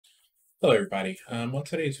Hello everybody. On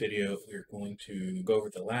today's video, we're going to go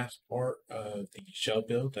over the last part of the shell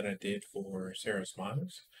build that I did for Sarah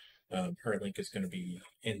Smiles. Her link is going to be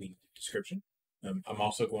in the description. I'm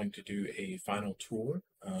also going to do a final tour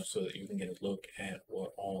so that you can get a look at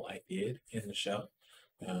what all I did in the shell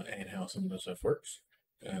and how some of the stuff works.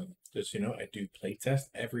 Just so you know, I do playtest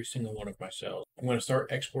every single one of my shells. I'm going to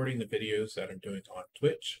start exporting the videos that I'm doing on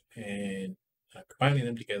Twitch and combining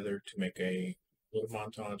them together to make a little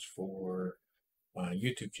montage for my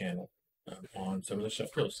YouTube channel on some of the shell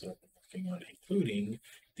builds that I'm working on, including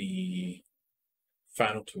the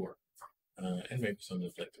final tour and maybe some of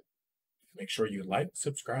the flick. Make sure you like,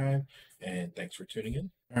 subscribe, and thanks for tuning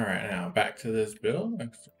in. All right, now back to this build.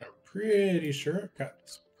 I'm pretty sure I've got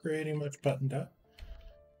this pretty much buttoned up.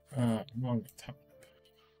 Along the top.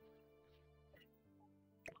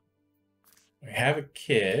 We have a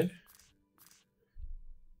kid.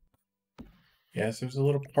 Yes, there's a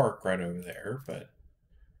little park right over there, but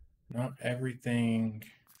not everything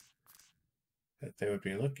that they would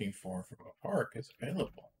be looking for from a park is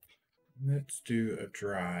available. Let's do a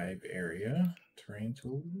drive area, terrain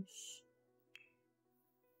tools,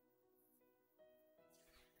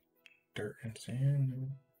 dirt and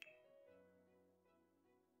sand.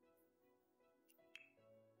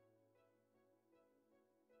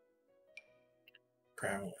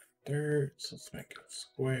 Gravel and dirt, so let's make it a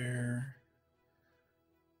square.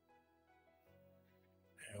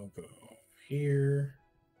 And we'll go here.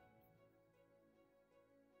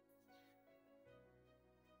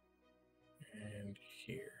 And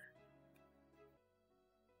here.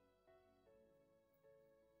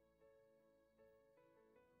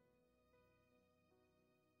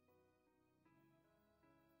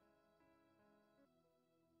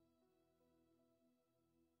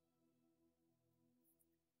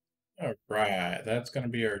 All right, that's going to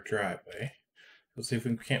be our driveway. Let's see if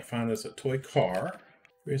we can't find us a toy car.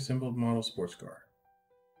 Reassembled model sports car.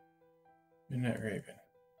 Midnight Raven.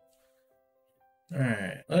 All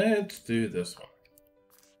right, let's do this one.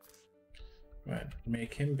 Go ahead,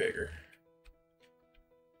 make him bigger.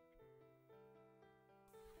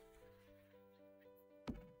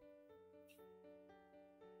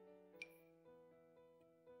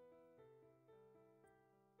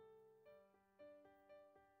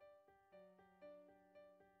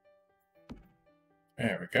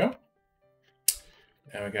 There we go.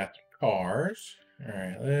 Now we got the cars. All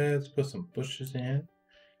right, let's put some bushes in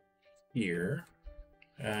here.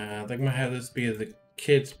 I think I'm gonna have this be the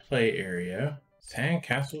kids' play area.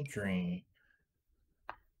 Sandcastle Dream.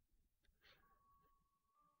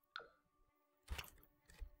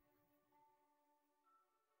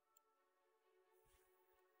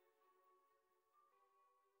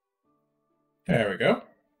 There we go. A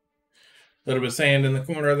little bit of sand in the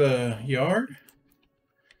corner of the yard.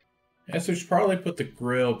 Yes, we should probably put the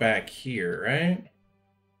grill back here, right?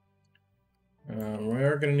 We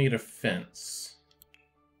are going to need a fence.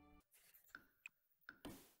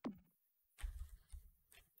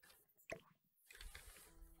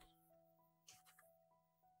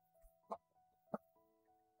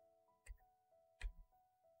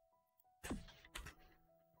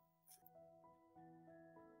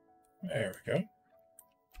 There we go.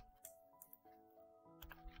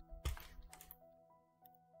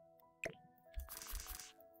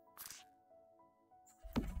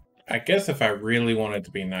 I guess if I really wanted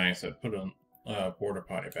to be nice, I'd put a porta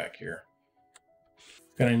potty back here.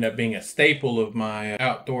 It's going to end up being a staple of my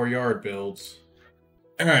outdoor yard builds.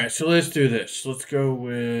 All right, so let's do this. Let's go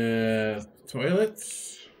with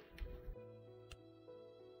toilets.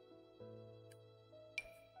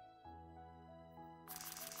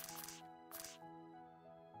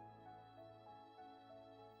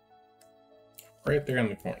 Right there in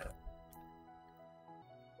the corner.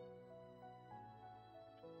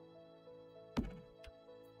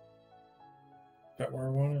 Is that where I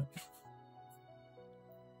want it?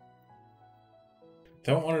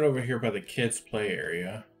 Don't want it over here by the kids' play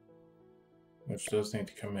area, which does need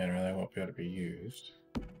to come in or they won't be able to be used.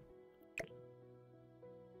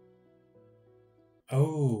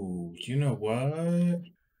 Oh, you know what?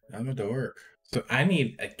 I'm a dork. So I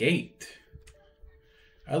need a gate.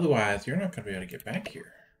 Otherwise, you're not going to be able to get back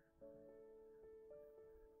here.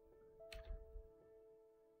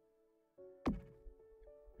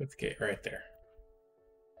 Put the gate right there.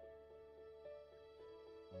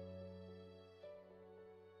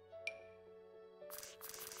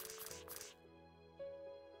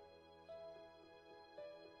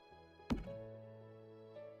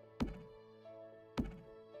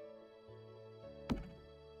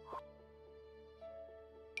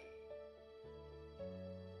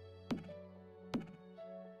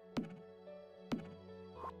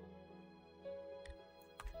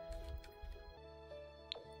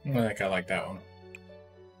 I think I like that one.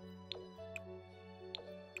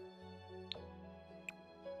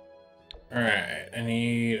 Alright, I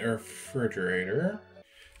need a refrigerator.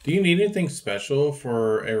 Do you need anything special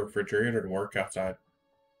for a refrigerator to work outside?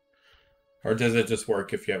 Or does it just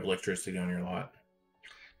work if you have electricity on your lot?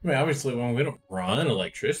 I mean, obviously, well, we don't run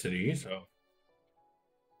electricity, so.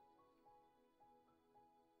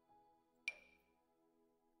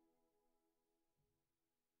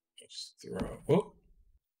 Just throw. Oh!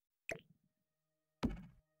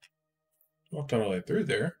 Walked all the way through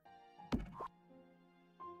there.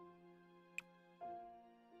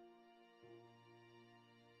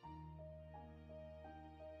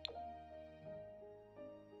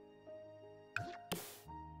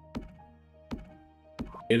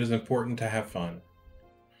 It is important to have fun.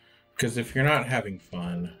 Because if you're not having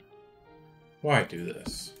fun, why do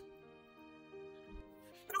this?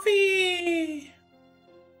 Coffee!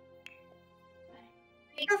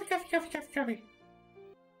 Coffee.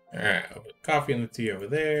 Alright, I'll put coffee and the tea over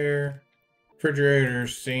there. Refrigerator,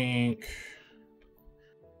 sink,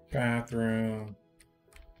 bathroom.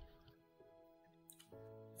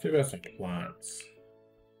 See about some plants.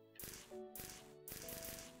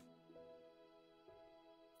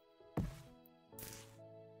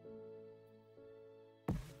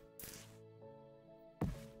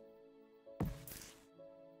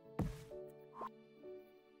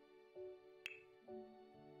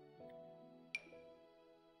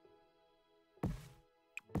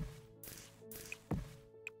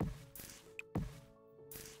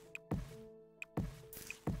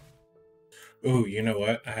 Ooh, you know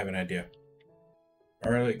what? I have an idea.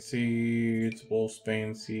 Garlic seeds,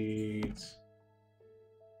 wolfsbane seeds,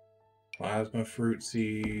 plasma fruit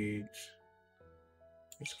seeds,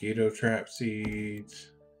 mosquito trap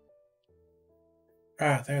seeds.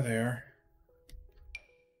 Ah, there they are.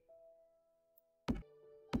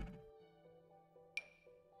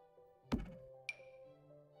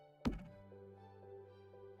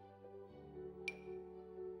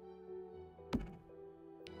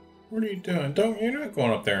 What are you doing? You're not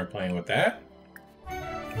going up there and playing with that.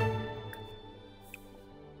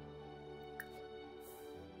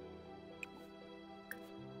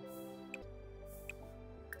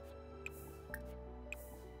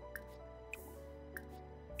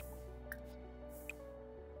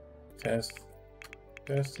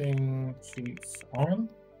 Testing sheets on.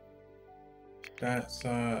 That's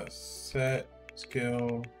set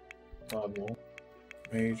skill level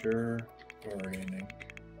major gardening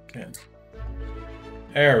 10.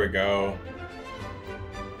 There we go.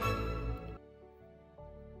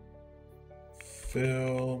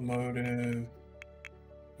 Fill motive.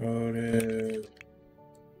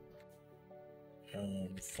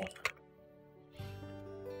 Fuck.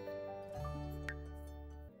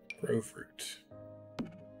 Grow fruit.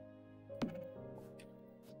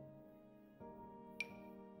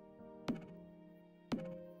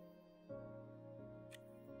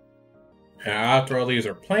 Now, after all these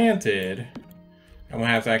are planted, I'm gonna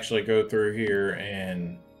have to actually go through here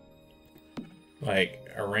and like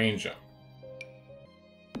arrange them.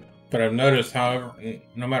 But I've noticed, however,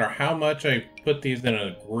 no matter how much I put these in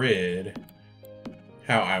a grid,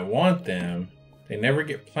 how I want them, they never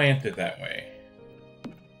get planted that way.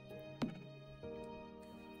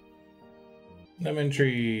 Lemon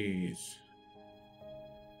trees.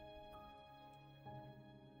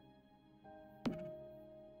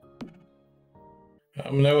 I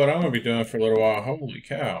know what I'm going to be doing for a little while. Holy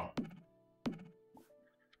cow.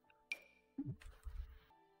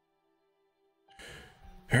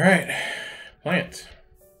 All right. Plant.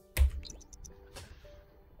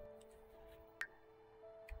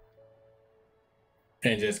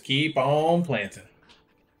 And just keep on planting.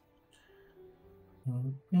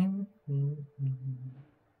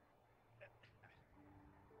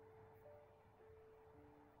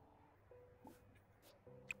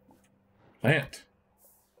 Plant.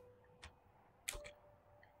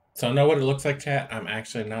 So I know what it looks like, chat. I'm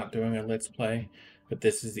actually not doing a Let's Play, but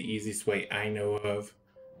this is the easiest way I know of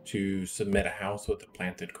to submit a house with a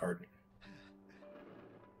planted garden.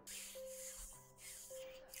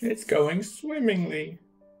 It's going swimmingly.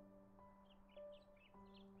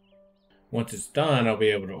 Once it's done, I'll be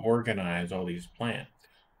able to organize all these plants.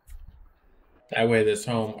 That way this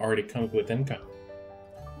home already comes with income.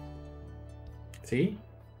 See?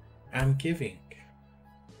 I'm giving.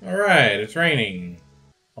 All right, it's raining.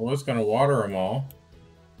 I was going to water them all.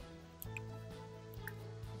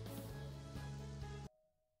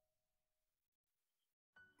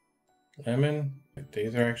 Lemon.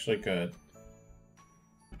 These are actually good.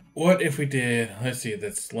 What if we did, let's see,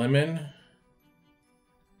 that's lemon,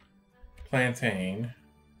 plantain,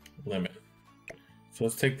 So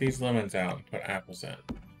let's take these lemons out and put apples in.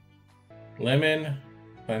 Lemon,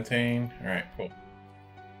 plantain. All right, cool.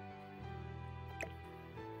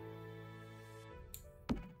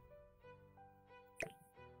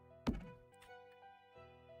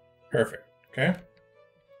 Perfect. Okay.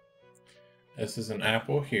 This is an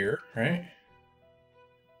apple here, right?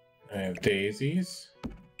 I have daisies.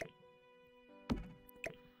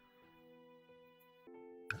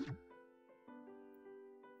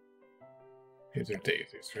 These are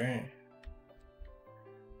daisies, right?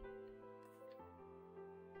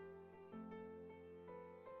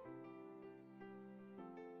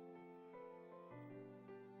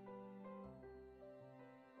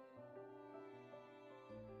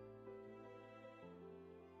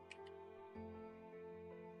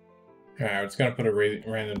 Alright, I'm just gonna put a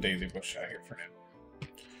random daisy bush out here for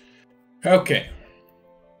now. Okay.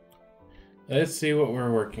 Let's see what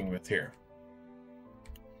we're working with here.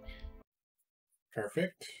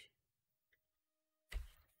 Perfect.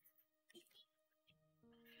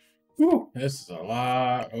 Whew, this is a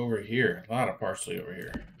lot over here. A lot of parsley over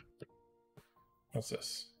here. What's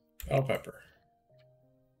this? Bell pepper.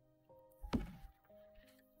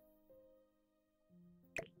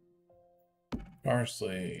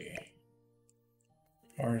 Parsley.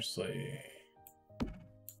 Parsley.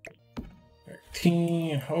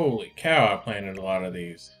 13. Holy cow, I planted a lot of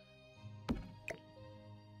these.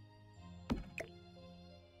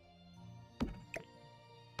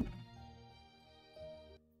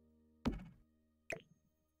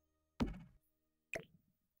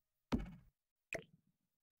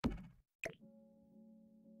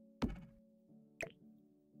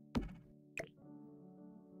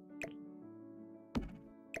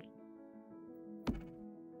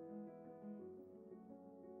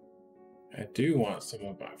 I do want some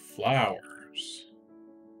of my flowers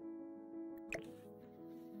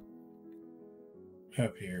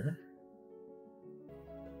up here.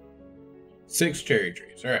 6 cherry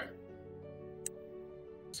trees. All right.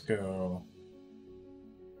 Let's go.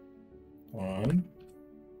 1,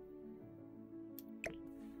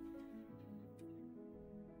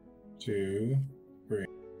 2, 3.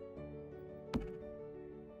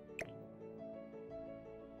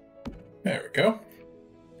 There we go.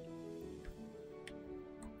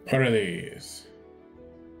 What are these?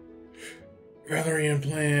 Valerian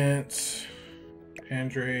plants,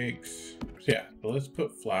 mandrakes. Yeah, so let's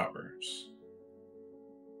put flowers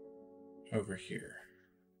over here.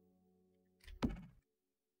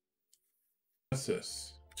 What's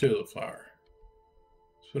this? Tulip flower.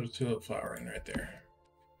 Let's put a tulip flower in right there.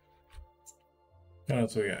 What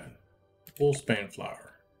else we got? Wolfsbane flower.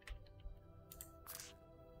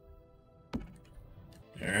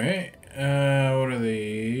 Alright, what are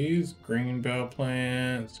these? Green bell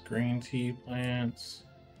plants, green tea plants,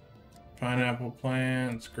 pineapple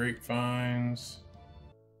plants, grapevines,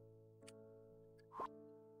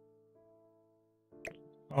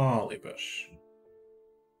 holly bush.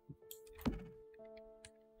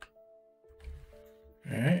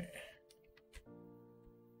 Alright.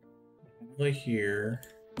 Holly here.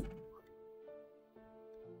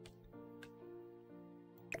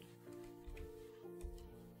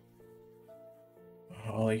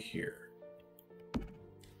 Holly here.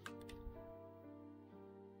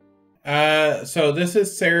 So this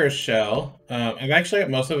is Sarah's shell. I've actually got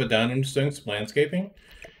most of it done. I'm just doing some landscaping.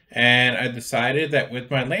 And I decided that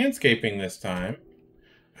with my landscaping this time,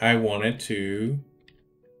 I wanted to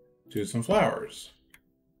do some flowers.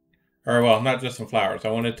 Or, well, not just some flowers. I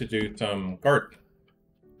wanted to do some garden.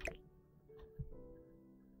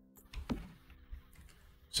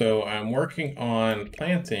 So I'm working on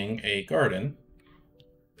planting a garden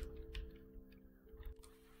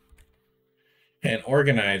and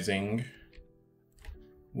organizing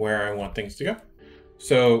where I want things to go.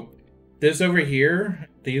 So this over here,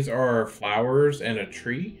 these are flowers and a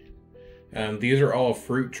tree. These are all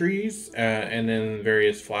fruit trees, and then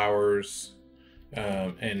various flowers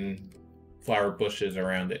and flower bushes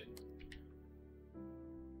around it.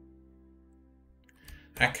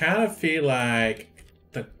 I kind of feel like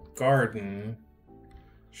the garden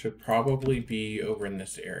should probably be over in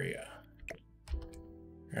this area.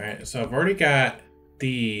 All right, so I've already got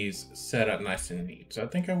these set up nice and neat. So I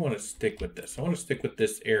think I want to stick with this. I want to stick with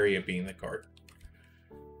this area being the garden.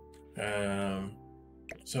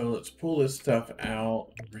 So let's pull this stuff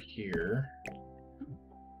out over here.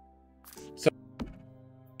 So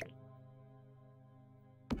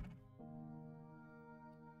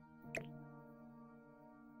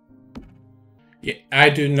yeah, I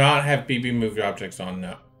do not have BB moved objects on,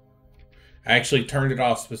 no. I actually turned it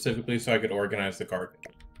off specifically so I could organize the garden.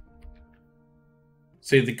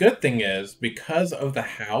 See, the good thing is, because of the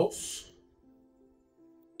house,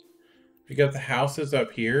 because the house is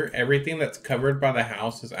up here, everything that's covered by the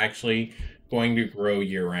house is actually going to grow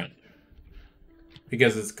year round.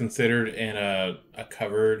 Because it's considered in a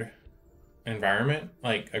covered environment,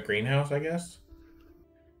 like a greenhouse, I guess.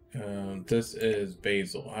 This is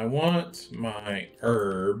basil. I want my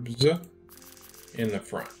herbs in the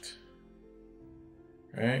front.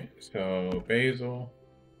 Right? So basil.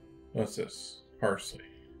 What's this? Parsley.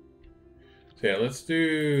 So yeah, let's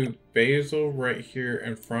do basil right here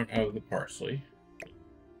in front of the parsley.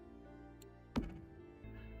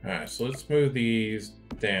 Alright, so let's move these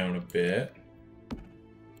down a bit.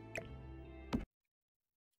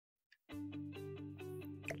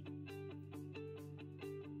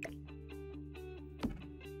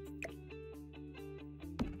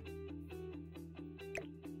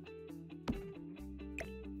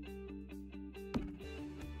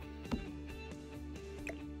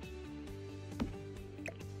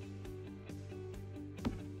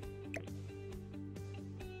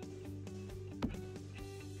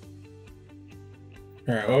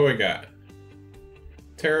 Alright, what we got?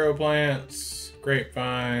 Taro plants,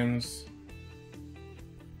 grapevines.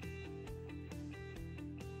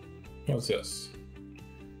 What's this?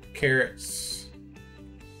 Carrots,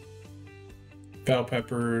 bell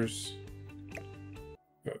peppers.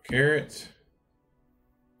 Go carrot,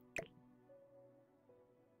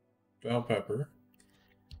 bell pepper.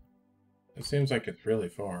 It seems like it's really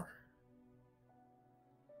far.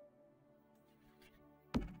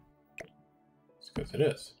 It's because it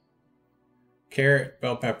is. Carrot,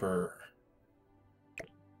 bell pepper,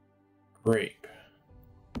 grape,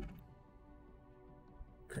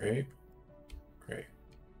 grape, grape,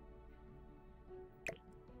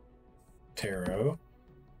 taro,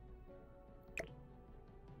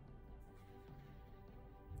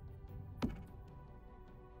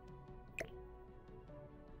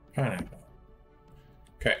 pineapple.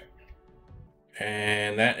 Okay.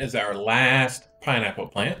 And that is our last pineapple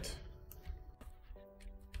plant.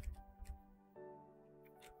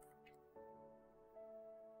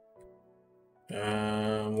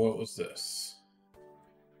 What was this?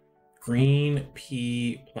 Green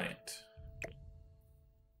pea plant.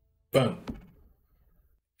 Boom.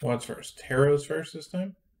 What's first? Taro's first this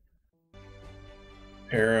time?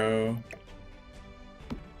 Taro.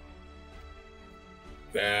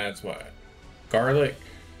 That's what? Garlic.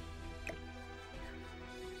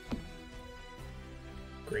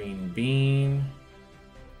 Green bean.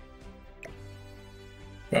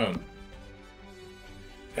 Boom.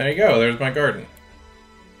 There you go, there's my garden.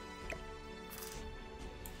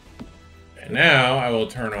 And now I will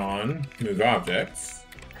turn on Move Objects.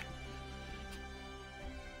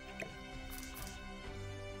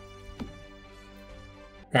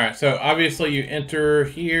 Alright, so obviously you enter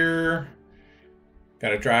here.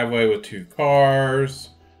 Got a driveway with 2 cars.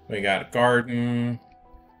 We got a garden,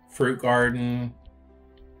 fruit garden.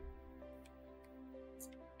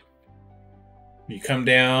 You come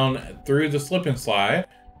down through the slip and slide.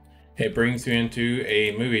 It brings you into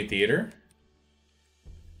a movie theater,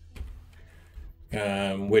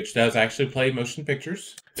 which does actually play motion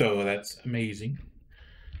pictures. So that's amazing.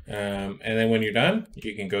 And then when you're done,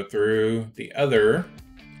 you can go through the other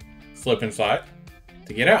slip and slide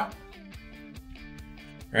to get out.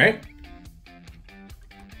 Right?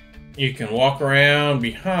 You can walk around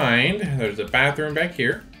behind. There's a bathroom back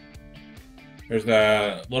here. There's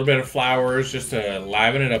a little bit of flowers just to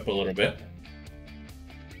liven it up a little bit.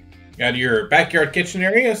 Got your backyard kitchen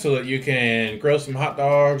area so that you can grill some hot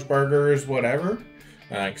dogs, burgers, whatever.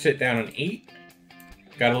 Sit down and eat.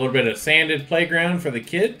 Got a little bit of sanded playground for the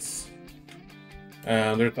kids.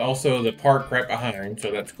 There's also the park right behind,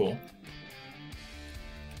 so that's cool.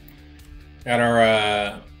 Got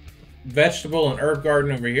our vegetable and herb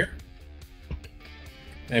garden over here.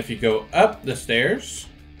 And if you go up the stairs,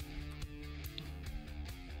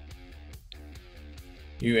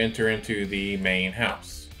 you enter into the main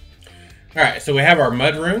house. Alright, so we have our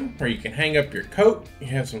mud room where you can hang up your coat. You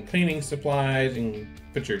have some cleaning supplies. You can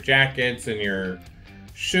put your jackets and your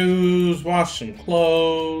shoes, wash some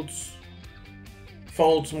clothes,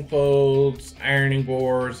 fold some clothes, ironing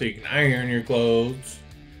board so you can iron your clothes.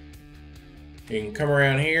 You can come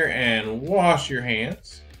around here and wash your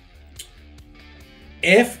hands.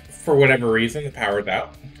 If, for whatever reason, the power's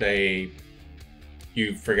out, say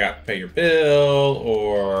you forgot to pay your bill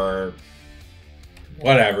or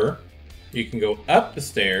whatever, you can go up the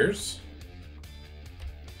stairs.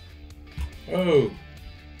 Oh,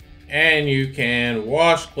 and you can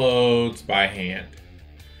wash clothes by hand.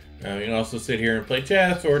 You can also sit here and play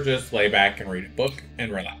chess or just lay back and read a book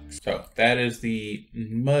and relax. So that is the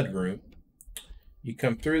mud room. You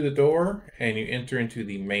come through the door and you enter into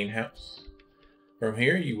the main house. From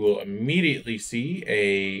here, you will immediately see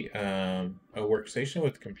a workstation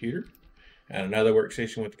with a computer and another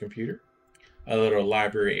workstation with a computer, a little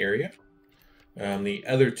library area. The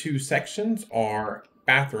other two sections are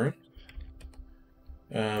bathrooms.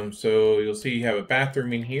 So you'll see you have a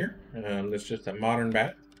bathroom in here. That's just a modern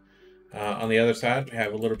bath. On the other side, we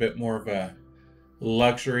have a little bit more of a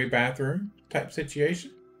luxury bathroom type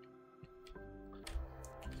situation.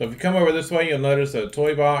 So if you come over this way, you'll notice a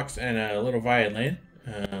toy box and a little violin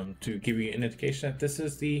to give you an indication that this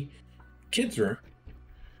is the kids' room.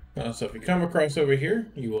 So if you come across over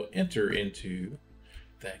here, you will enter into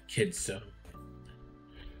the kids' zone,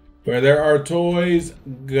 where there are toys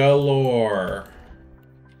galore.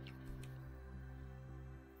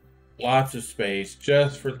 Lots of space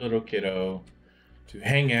just for little kiddo to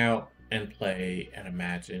hang out and play and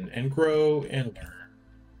imagine and grow and learn.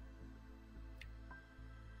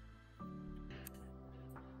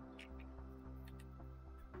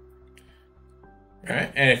 All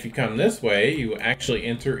right, and if you come this way, you actually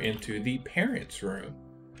enter into the parents' room.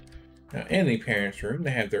 Now, in the parents' room,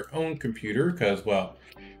 they have their own computer because, well,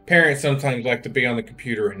 parents sometimes like to be on the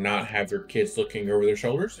computer and not have their kids looking over their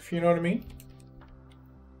shoulders, if you know what I mean.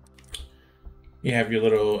 You have your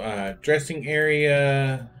little dressing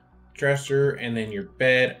area, dresser, and then your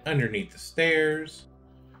bed underneath the stairs.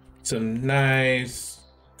 Some nice,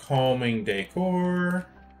 calming decor.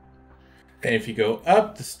 And if you go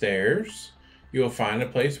up the stairs, you will find a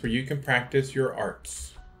place where you can practice your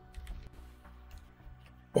arts.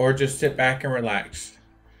 Or just sit back and relax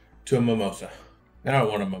to a mimosa. I don't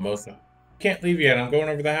want a mimosa. Can't leave yet. I'm going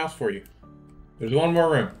over the house for you. There's one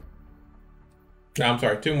more room. No, I'm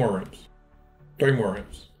sorry. 2 more rooms. 3 more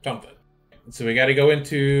rooms. Something. So we got to go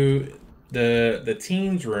into the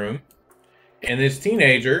teens room. And this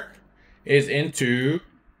teenager is into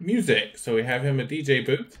music. So we have him a DJ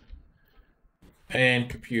booth and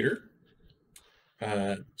computer.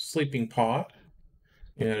 Sleeping pod.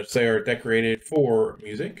 You know, they are decorated for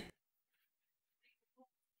music.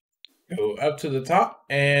 Go up to the top,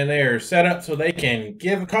 and they are set up so they can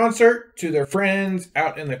give a concert to their friends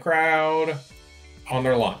out in the crowd on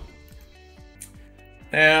their lawn.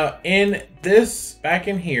 Now, in this, back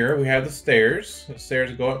in here, we have the stairs. The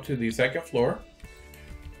stairs go up to the 2nd floor.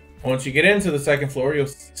 Once you get into the 2nd floor, you'll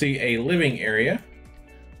see a living area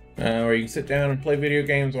where you can sit down and play video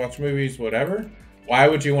games, watch movies, whatever. Why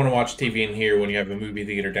would you want to watch TV in here when you have a movie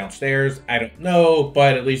theater downstairs? I don't know,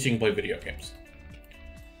 but at least you can play video games.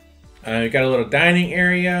 You got a little dining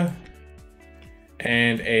area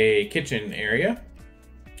and a kitchen area.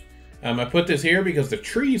 I put this here because the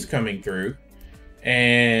tree's coming through,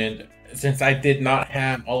 and since I did not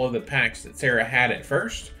have all of the packs that Sarah had at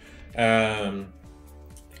first, a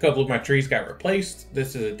couple of my trees got replaced.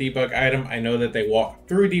 This is a debug item. I know that they walk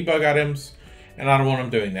through debug items, and I don't want them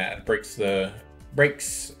doing that. It breaks the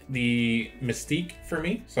mystique for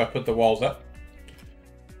me, so I put the walls up.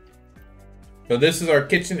 So this is our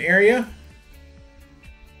kitchen area.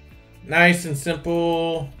 Nice and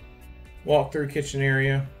simple walk-through kitchen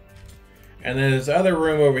area. And then this other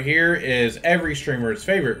room over here is every streamer's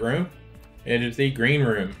favorite room. It is the green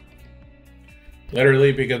room.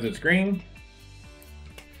 Literally because it's green.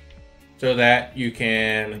 So that you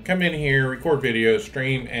can come in here, record videos,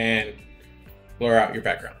 stream, and blur out your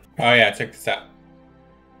background. Oh yeah, check this out.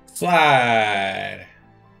 Slide.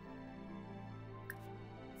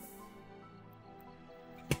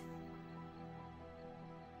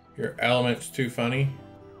 Your element's too funny.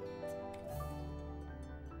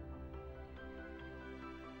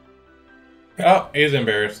 Oh, he's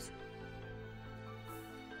embarrassed.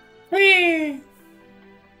 Whee!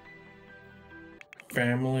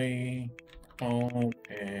 Family, home,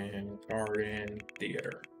 and garden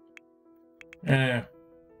theater.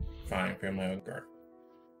 Fine, family, home, garden.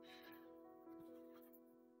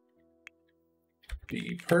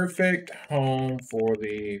 The perfect home for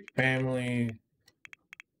the family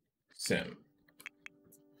sim.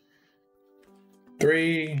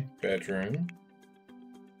 3 bedroom,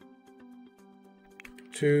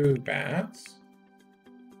 2 baths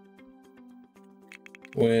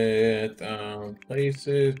with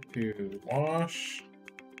places to wash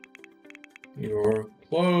your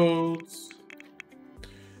clothes.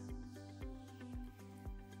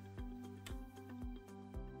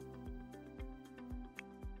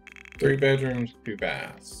 Three bedrooms, 2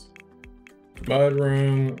 baths. Mud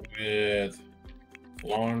room with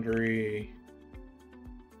laundry.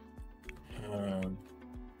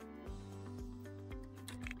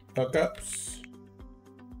 hookups.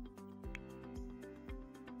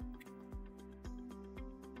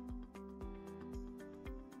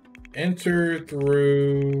 Enter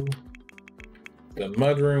through the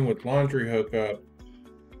mudroom with laundry hookup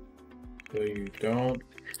so you don't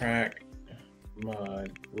track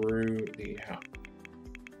mud through the house.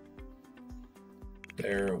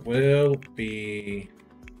 There will be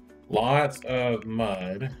lots of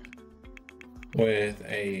mud with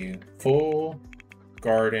a full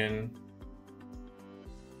garden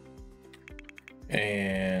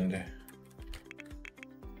and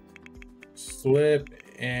slip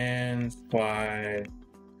and slide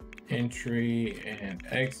entry and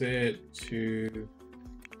exit to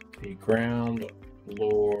the ground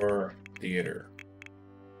floor theater.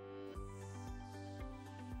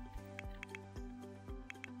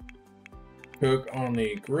 Cook on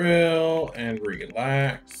the grill and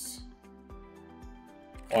relax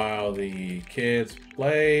while the kids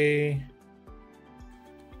play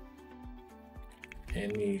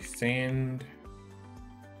in the sand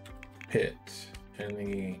pit in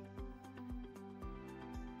the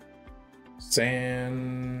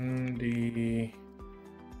sandy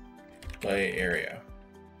play area.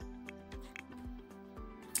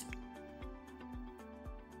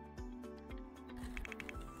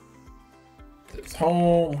 This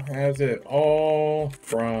home has it all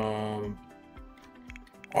from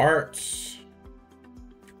arts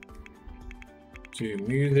to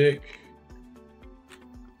music,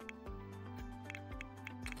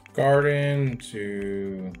 garden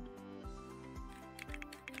to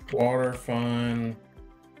water fun,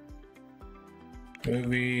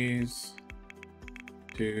 movies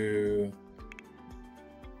to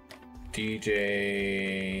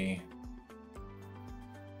DJ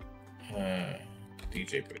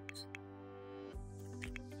booths.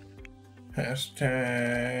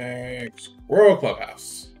 Hashtag Squirrel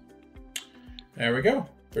Clubhouse. There we go.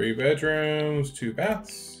 3 bedrooms, 2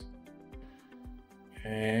 baths.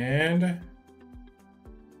 And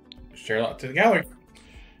share a lot to the gallery.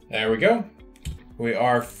 There we go. We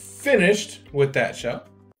are finished with that show.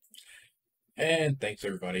 And thanks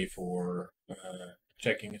everybody for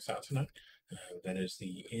checking us out tonight. That is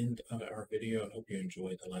the end of our video. I hope you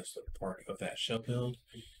enjoyed the last part of that shell build.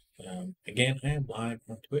 Again, I am live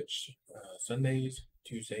on Twitch Sundays,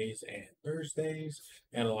 Tuesdays, and Thursdays.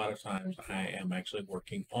 And a lot of times I am actually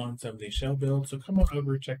working on some of these shell builds. So come on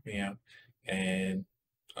over, check me out, and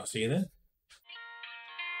I'll see you then.